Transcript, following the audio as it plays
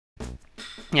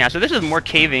Yeah, so this is more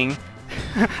caving.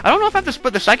 I don't know if I have to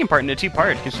split the second part into 2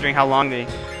 parts, considering how long the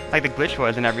glitch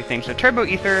was and everything. So Turbo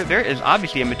Ether, there is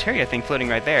obviously a materia thing floating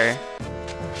right there.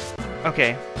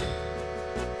 Okay.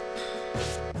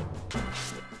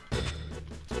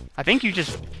 I think you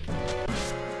just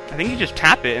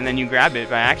tap it and then you grab it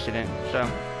by accident. So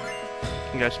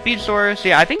you go speed source.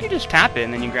 Yeah, I think you just tap it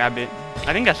and then you grab it.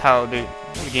 I think that's how the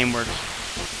game works.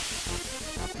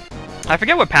 I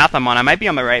forget what path I'm on. I might be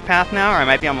on the right path now, or I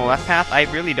might be on the left path. I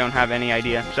really don't have any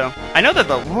idea. So I know that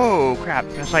whoa, crap!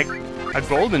 That's like a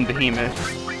golden behemoth.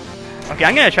 Okay,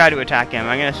 I'm gonna try to attack him.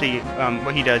 I'm gonna see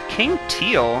what he does. King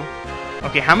Teal.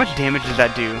 Okay, how much damage does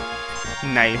that do?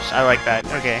 Nice. I like that.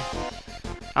 Okay.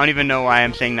 I don't even know why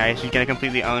I'm saying nice. He's gonna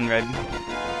completely own red.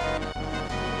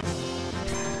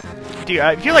 Dude,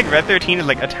 I feel like Red 13 is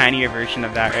like a tinier version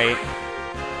of that, right?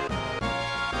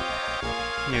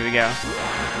 Here we go.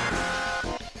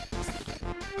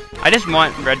 I just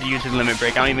want Red to use his limit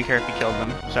break. I don't even care if he kills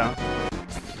them, so.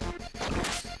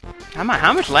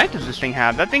 How much life does this thing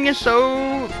have? That thing is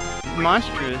so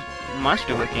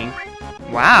monster looking.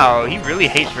 Wow, he really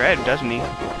hates Red, doesn't he?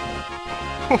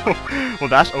 Well,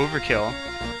 that's overkill.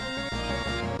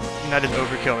 That is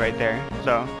overkill right there,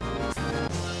 so.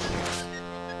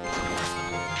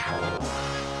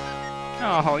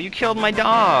 Oh, you killed my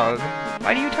dog.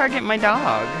 Why do you target my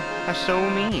dog? That's so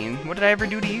mean. What did I ever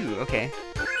do to you? Okay.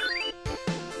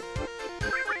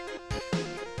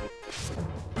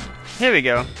 Here we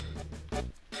go.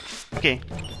 Okay.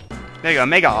 There you go,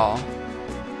 Mega All.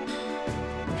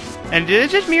 And did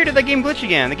it just mirror to the game glitch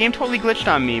again? The game totally glitched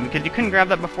on me because you couldn't grab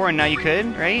that before and now you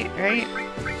could, right? Right?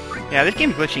 Yeah, this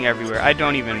game's glitching everywhere. I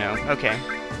don't even know. Okay.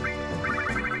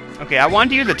 Okay, I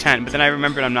wanted to use a tent, but then I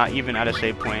remembered I'm not even at a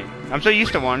save point. I'm so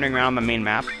used to wandering around the main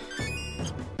map.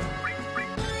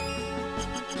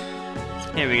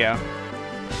 Here we go.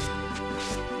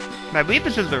 I believe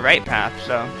this is the right path,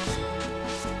 so.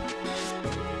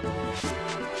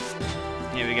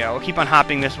 Here we go. We'll keep on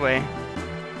hopping this way.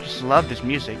 Just love this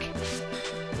music.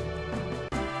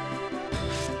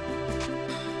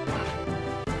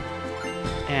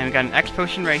 And we got an X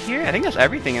potion right here. I think that's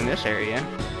everything in this area.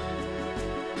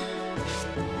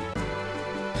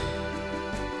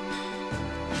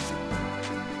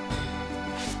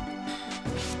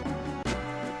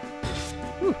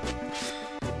 Whew.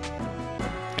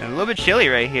 And a little bit chilly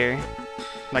right here.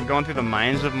 Like going through the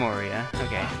mines of Moria.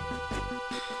 Okay.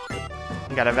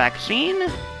 Got a vaccine?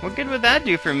 What good would that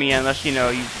do for me unless, you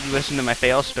know, you listen to my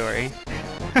fail story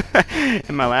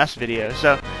in my last video,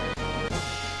 so.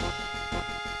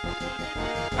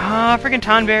 Ah, freaking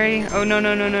Tonberry. Oh, no,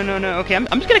 no, no, no, no, no. Okay, I'm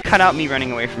just gonna cut out me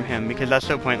running away from him because that's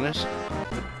so pointless.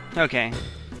 Okay.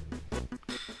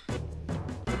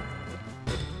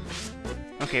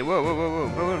 Okay, whoa, whoa, whoa, whoa,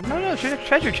 whoa. No, no, there's a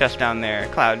treasure chest down there.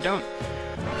 Cloud,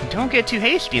 don't get too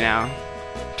hasty now.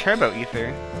 Turbo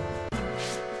Ether.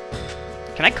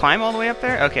 Can I climb all the way up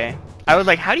there? Okay. I was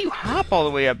like, how do you hop all the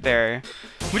way up there?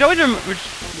 Which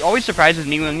always surprises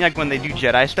me when they do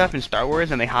Jedi stuff in Star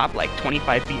Wars and they hop like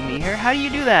 25 feet in the air. How do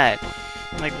you do that?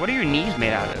 Like, what are your knees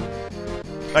made out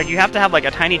of? Like, you have to have like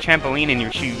a tiny trampoline in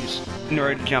your shoes in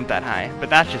order to jump that high. But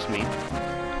that's just me.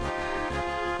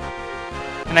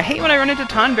 And I hate when I run into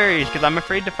Tonberries because I'm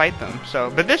afraid to fight them. So,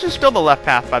 but this is still the left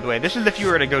path, by the way. This is if you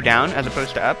were to go down as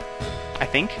opposed to up. I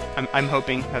think. I'm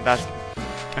hoping that that's.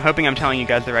 I'm hoping I'm telling you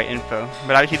guys the right info.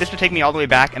 But obviously this would take me all the way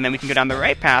back, and then we can go down the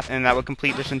right path, and that would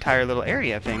complete this entire little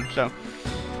area thing. So,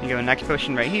 you go next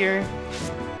potion right here.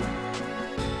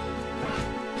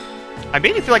 I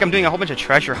basically feel like I'm doing a whole bunch of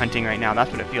treasure hunting right now. That's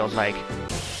what it feels like.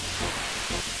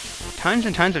 Tons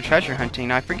and tons of treasure hunting.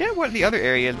 Now, I forget what the other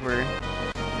areas were.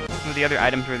 What the other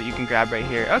items were that you can grab right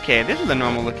here. Okay, this is a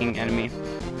normal looking enemy.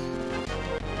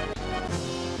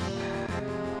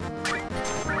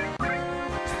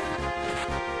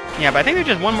 Yeah, but I think there's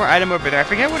just one more item over there. I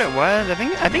forget what it was. I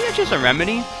think it's just a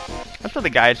remedy. That's what the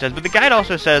guide says. But the guide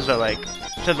also says that, like,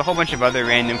 says a whole bunch of other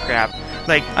random crap.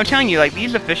 Like, I'm telling you, like,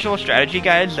 these official strategy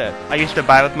guides that I used to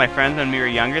buy with my friends when we were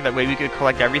younger, that way we could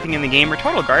collect everything in the game, are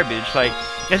total garbage. Like,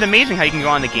 it's amazing how you can go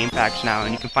on the game packs now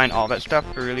and you can find all that stuff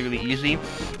for really, really easy.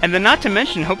 And then not to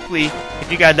mention, hopefully,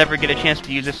 if you guys ever get a chance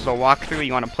to use this as a walkthrough,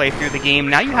 you want to play through the game,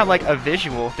 now you have, like, a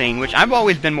visual thing, which I've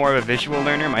always been more of a visual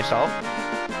learner myself.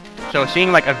 So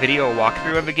seeing like a video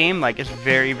walkthrough of the game like is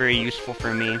very, very useful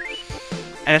for me.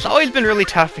 And it's always been really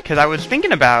tough because I was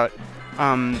thinking about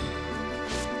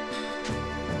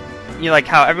you know, like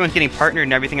how everyone's getting partnered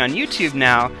and everything on YouTube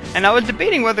now, and I was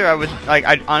debating whether I was like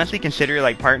I'd honestly consider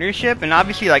like partnership, and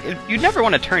obviously like you'd never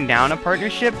want to turn down a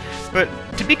partnership, but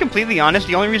to be completely honest,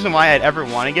 the only reason why I'd ever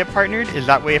want to get partnered is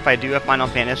that way if I do a Final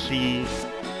Fantasy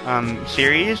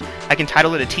series, I can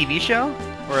title it a TV show,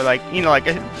 or like, you know, like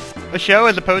a show,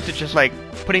 as opposed to just like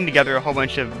putting together a whole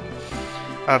bunch of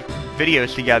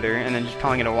videos together and then just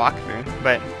calling it a walkthrough.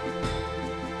 But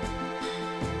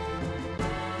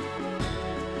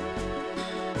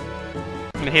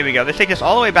here we go. Let's take this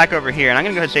all the way back over here, and I'm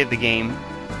gonna go ahead and save the game.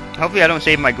 Hopefully I don't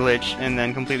save my glitch and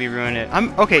then completely ruin it.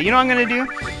 Okay, you know what I'm gonna do?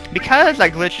 Because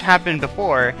that glitch happened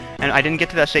before and I didn't get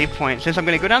to that save point, since I'm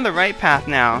gonna go down the right path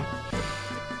now,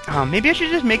 maybe I should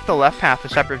just make the left path a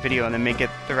separate video and then make it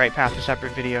the right path a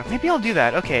separate video. Maybe I'll do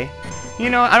that. Okay. You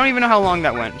know, I don't even know how long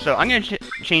that went, so I'm gonna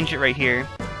change it right here.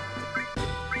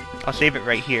 I'll save it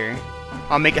right here.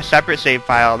 I'll make a separate save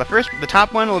file. The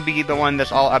top one will be the one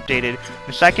that's all updated.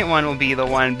 The second one will be the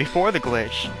one before the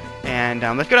glitch. And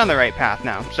let's go down the right path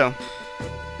now. So,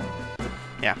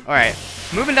 yeah, alright.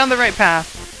 Moving down the right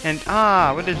path, and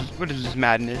what is this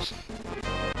madness?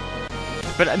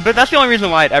 But that's the only reason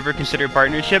why I'd ever consider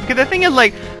partnership, because the thing is,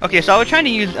 like, okay, so I was trying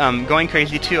to use Going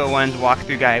Crazy 201's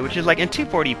walkthrough guide, which is like in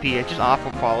 240p, it's just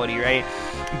awful quality, right?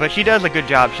 But she does a good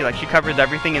job. She covers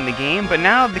everything in the game. But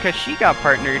now, because she got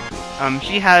partnered,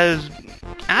 she has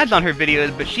ads on her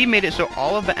videos, but she made it so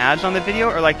all of the ads on the video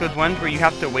are like those ones where you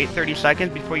have to wait 30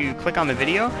 seconds before you click on the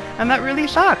video, and that really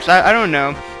sucks. I don't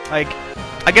know. Like,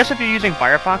 I guess if you're using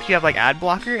Firefox, you have like ad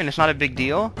blocker, and it's not a big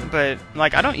deal. But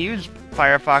like, I don't use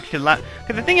Firefox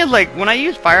because the thing is, like, when I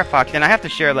use Firefox, then I have to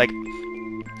share like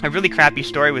a really crappy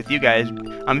story with you guys.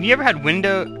 Have you ever had VII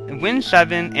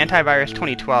antivirus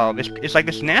 2012? It's like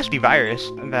this nasty virus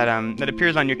that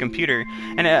appears on your computer,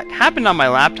 and it happened on my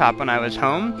laptop when I was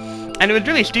home, and it was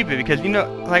really stupid because, you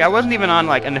know, like, I wasn't even on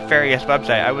like a nefarious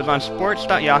website. I was on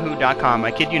sports.yahoo.com,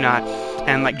 I kid you not,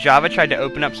 and like Java tried to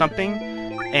open up something,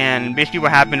 and basically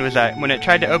what happened was that when it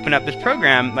tried to open up this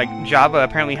program, like, Java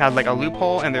apparently had like a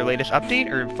loophole in their latest update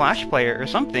or Flash player or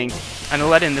something, and it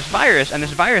let in this virus, and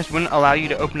this virus wouldn't allow you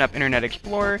to open up Internet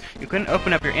Explorer, you couldn't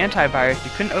open up your antivirus,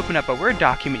 you couldn't open up a Word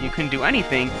document, you couldn't do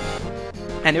anything,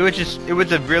 and it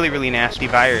was a really, really nasty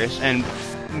virus. And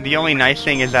the only nice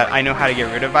thing is that I know how to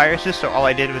get rid of viruses, so all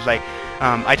I did was like,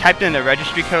 I typed in the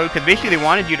registry code, because basically they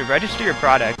wanted you to register your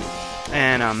product,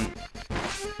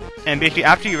 and basically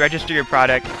after you register your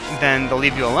product, then they'll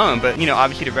leave you alone. But, you know,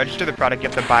 obviously to register the product, you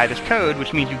have to buy this code,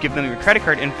 which means you give them your credit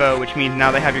card info, which means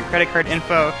now they have your credit card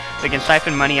info, they can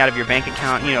siphon money out of your bank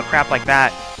account, you know, crap like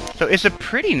that. So it's a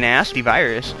pretty nasty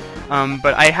virus.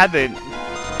 But I had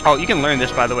oh, you can learn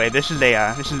this, by the way. This is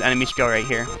an enemy skill right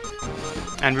here.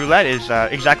 And roulette is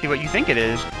exactly what you think it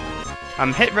is.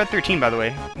 Hit red 13, by the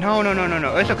way. No.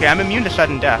 It's okay. I'm immune to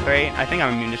sudden death, right? I think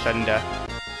I'm immune to sudden death.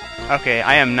 Okay,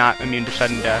 I am not immune to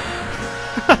sudden death.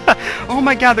 Oh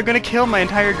my god, they're gonna kill my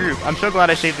entire group. I'm so glad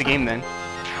I saved the game then.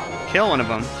 Kill one of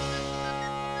them.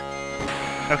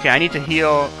 Okay, I need to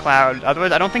heal Cloud.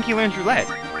 Otherwise, I don't think he learns roulette.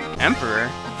 Emperor.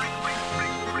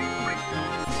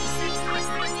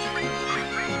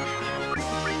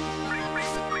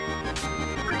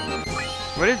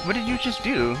 What did you just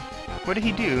do? What did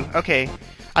he do? Okay.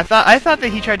 I thought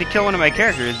that he tried to kill one of my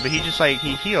characters, but he just, like,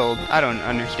 he healed. I don't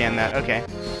understand that. Okay.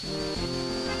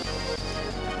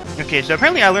 Okay, so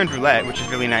apparently I learned roulette, which is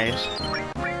really nice.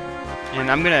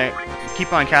 And I'm gonna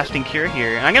keep on casting Cure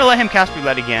here, and I'm gonna let him cast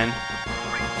roulette again.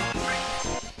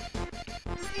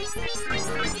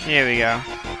 Here we go.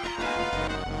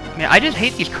 Man, I just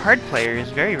hate these card players.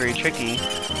 Very, very tricky.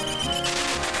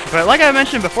 But like I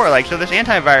mentioned before, like, so this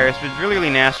antivirus was really, really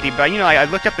nasty, but, you know, I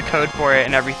looked up the code for it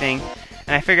and everything,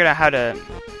 and I figured out how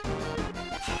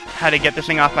to get this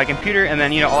thing off my computer, and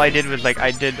then, you know, all I did was, like,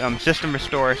 I did system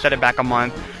restore, set it back a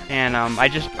month, and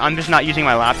I'm just not using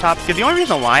my laptop, because the only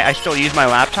reason why I still use my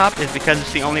laptop is because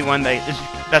it's the only one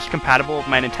that's compatible with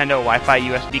my Nintendo Wi-Fi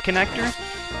USB connector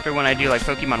for when I do, like,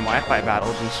 Pokemon Wi-Fi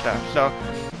battles and stuff. So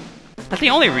that's the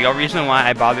only real reason why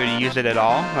I bother to use it at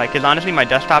all. Like, because honestly, my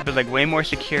desktop is, like, way more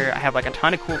secure. I have, like, a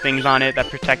ton of cool things on it that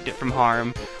protect it from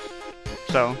harm.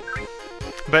 So,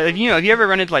 but if you ever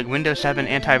run into like Windows 7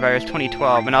 antivirus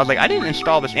 2012, and I was like, I didn't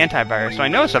install this antivirus, so I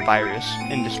know it's a virus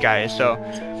in disguise. So,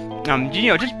 you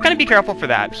know, just kind of be careful for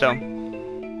that. So,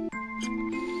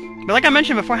 but like I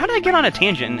mentioned before, how did I get on a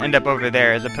tangent and end up over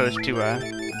there as opposed to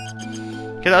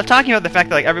because I was talking about the fact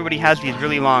that, like, everybody has these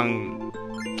really long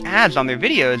ads on their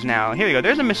videos now. Here we go.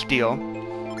 There's a Missteal.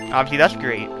 Obviously, that's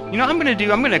great. You know what I'm gonna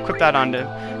do? I'm gonna equip that onto.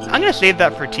 I'm gonna save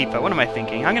that for Tifa. What am I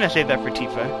thinking? I'm gonna save that for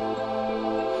Tifa.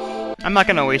 I'm not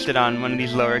gonna waste it on one of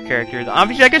these lower characters.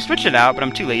 Obviously, I could switch it out, but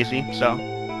I'm too lazy, so.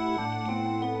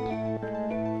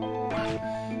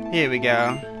 Here we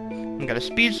go. We got a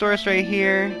speed source right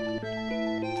here.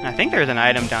 And I think there's an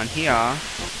item down here,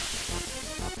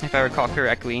 if I recall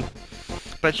correctly.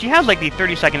 But she has like the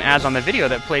 30-second ads on the video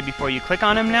that play before you click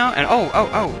on them now. And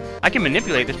oh, I can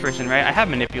manipulate this person, right? I have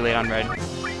manipulate on red.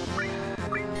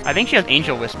 I think she has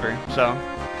angel whisper, so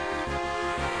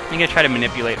I'm gonna try to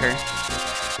manipulate her.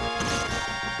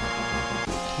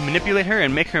 Manipulate her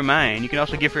and make her mine. You can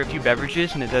also give her a few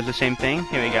beverages and it does the same thing.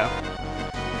 Here we go.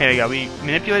 Here we go. We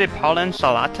manipulated Pauline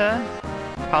Salata?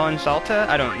 Pauline Salta?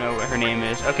 I don't know what her name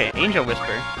is. Okay, angel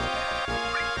whisper.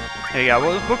 There you go.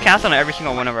 We'll cast on every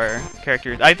single one of our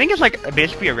characters. I think it's like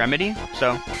basically a remedy,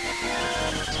 so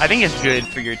I think it's good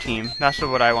for your team. That's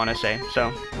what I want to say.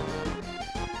 So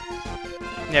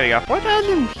there we go.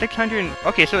 4,600.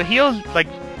 Okay, so it heals like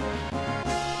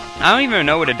I don't even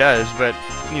know what it does, but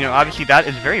you know, obviously that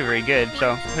is very, very good.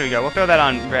 So here we go. We'll throw that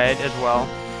on red as well.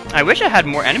 I wish I had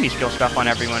more enemy skill stuff on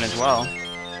everyone as well.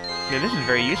 Yeah, this is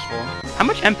very useful. How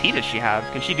much MP does she have?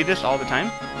 Can she do this all the time?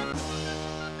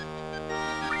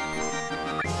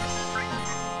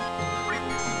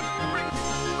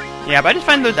 Yeah, but I just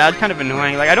find those ads kind of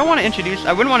annoying. Like, I wouldn't want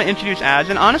to introduce ads,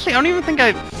 and honestly, I don't even think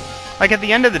like, at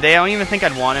the end of the day, I don't even think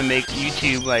I'd want to make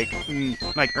YouTube,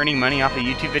 like, earning money off of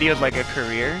YouTube videos like a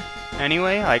career,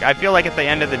 anyway. Like, I feel like at the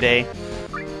end of the day,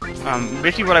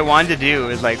 basically what I wanted to do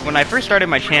is, like, when I first started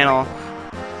my channel,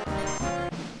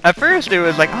 at first it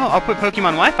was like, oh, I'll put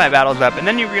Pokemon Wi-Fi battles up, and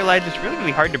then you realize it's really,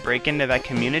 really hard to break into that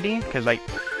community, because, like,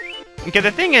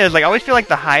 the thing is, like, I always feel like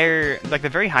the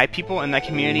very high people in that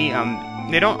community,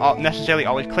 they don't necessarily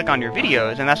always click on your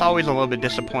videos, and that's always a little bit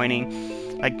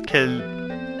disappointing, like,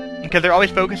 because they're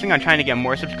always focusing on trying to get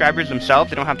more subscribers themselves.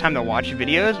 They don't have time to watch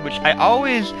videos, which I've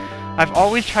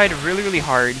always tried really, really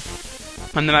hard,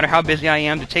 no matter how busy I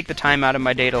am, to take the time out of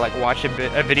my day to, like, watch a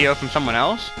video from someone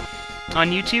else on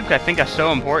YouTube, because I think that's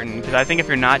so important, because I think if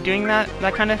you're not doing that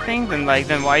kind of thing, then why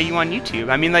are you on YouTube?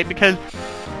 I mean, like, because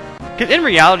in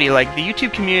reality, like, the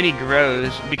YouTube community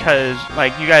grows because,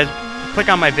 like, you guys click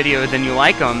on my videos and you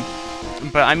like them,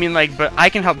 but I mean, like, but I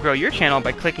can help grow your channel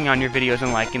by clicking on your videos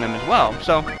and liking them as well,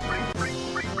 so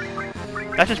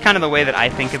that's just kind of the way that I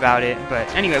think about it. But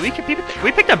anyway,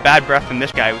 we picked up Bad Breath from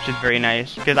this guy, which is very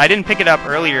nice, because I didn't pick it up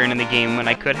earlier in the game when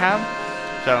I could have,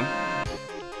 so.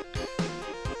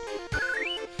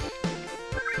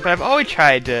 But I've always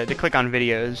tried to click on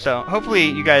videos, so hopefully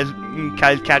you guys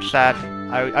catch that.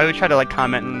 I would try to, like,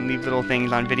 comment and leave little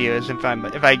things on videos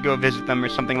if I go visit them or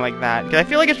something like that, because I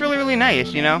feel like it's really, really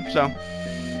nice, you know. So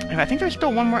I think there's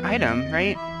still one more item,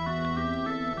 right?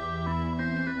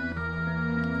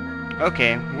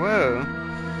 Okay, whoa.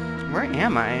 Where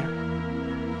am I?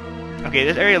 Okay,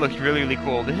 this area looks really, really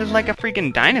cool. This is like a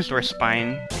freaking dinosaur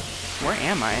spine. Where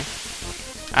am I?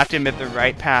 I have to admit the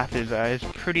right path is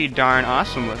pretty darn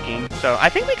awesome looking. So I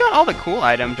think we got all the cool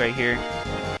items right here.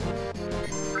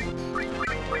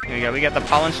 Here we go, we got the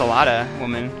Pollen Salata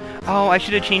woman. Oh, I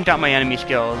should have changed out my enemy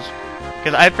skills,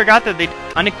 because I forgot that they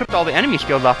unequipped all the enemy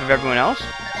skills off of everyone else.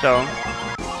 So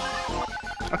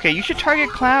okay, you should target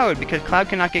Cloud, because Cloud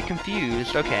cannot get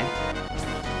confused. Okay.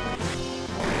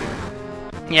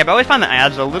 Yeah, but I always found the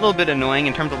ads a little bit annoying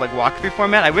in terms of, like, walkthrough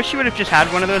format. I wish she would have just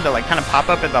had one of those that, like, kind of pop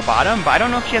up at the bottom, but I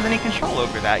don't know if she has any control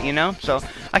over that, you know? So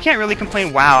I can't really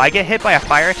complain. Wow, I get hit by a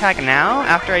fire attack now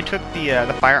after I took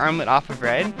the fire armlet off of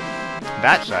red?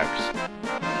 That sucks.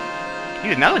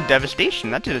 Dude, that was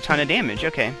devastation. That did a ton of damage.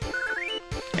 Okay.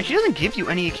 And she doesn't give you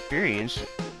any experience.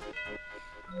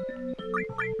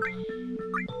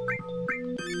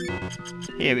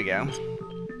 Here we go.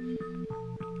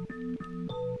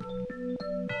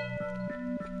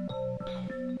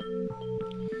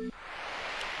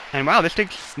 And wow, this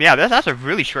takes... Yeah, that's a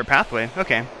really short pathway.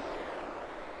 Okay.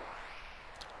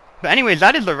 But anyways,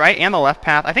 that is the right and the left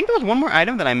path. I think there was one more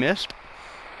item that I missed.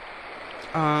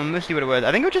 Let's see what it was.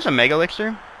 I think it was just a Mega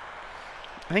Elixir.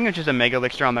 I think it was just a Mega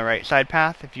Elixir on the right side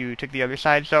path if you took the other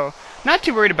side. So, not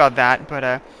too worried about that,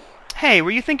 but, hey,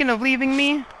 were you thinking of leaving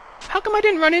me? How come I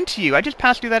didn't run into you? I just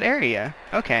passed through that area.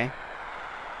 Okay.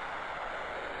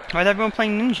 Why is everyone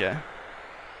playing Ninja?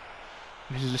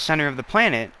 This is the center of the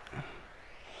planet.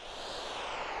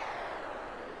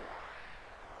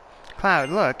 Cloud,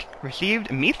 look. Received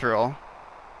Mithril.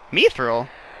 Mithril?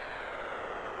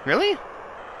 Really?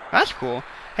 That's cool.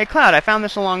 Hey, Cloud, I found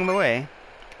this along the way.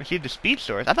 Received a speed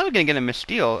source. I thought I was going to get a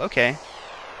Misteel. Okay.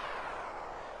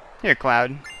 Here,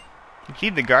 Cloud.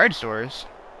 Received the guard source.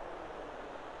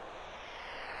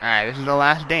 Alright, this is the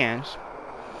last dance.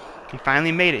 You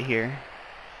finally made it here.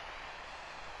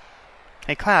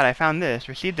 Hey, Cloud, I found this.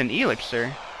 Received an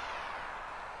elixir.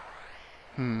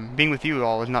 Being with you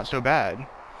all is not so bad.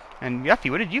 And Yuffie,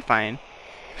 what did you find?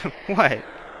 What?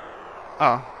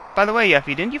 Oh, by the way,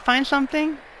 Yuffie, didn't you find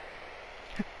something?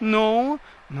 No?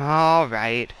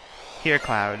 Alright. Here,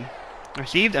 Cloud.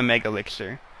 Received a Mega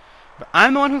Elixir. But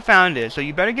I'm the one who found it, so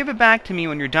you better give it back to me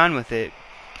when you're done with it.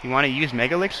 You want to use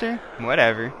Mega Elixir?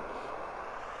 Whatever.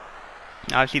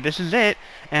 Obviously, this is it.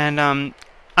 And,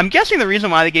 I'm guessing the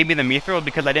reason why they gave me the Mithril is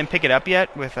because I didn't pick it up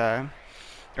yet with,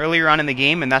 earlier on in the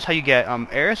game, and that's how you get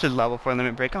Eris's level for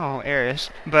Limit Break. Oh, Eris.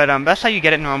 But that's how you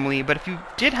get it normally. But if you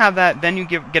did have that, then you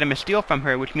get a Misteel from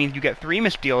her, which means you get 3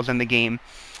 Misteels in the game,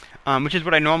 which is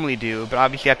what I normally do. But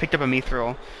obviously I picked up a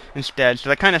Mithril instead, so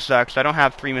that kind of sucks. I don't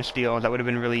have 3 Misteels. That would have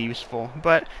been really useful.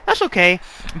 But that's okay.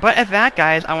 But at that,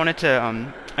 guys, I wanted to,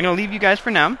 I'm going to leave you guys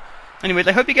for now. Anyways,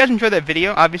 I hope you guys enjoyed that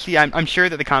video. Obviously, I'm sure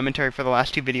that the commentary for the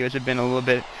last 2 videos have been a little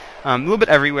bit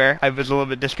everywhere. I was a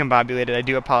little bit discombobulated. I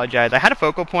do apologize. I had a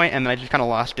focal point, and then I just kind of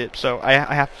lost it, so I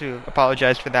have to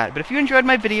apologize for that. But if you enjoyed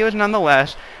my videos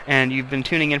nonetheless, and you've been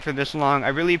tuning in for this long, I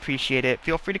really appreciate it.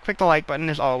 Feel free to click the like button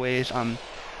as always.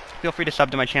 Feel free to sub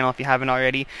to my channel if you haven't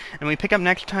already. And when we pick up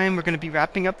next time, we're going to be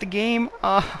wrapping up the game.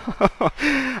 Oh,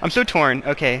 I'm so torn.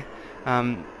 Okay.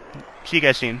 See you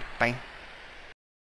guys soon. Bye.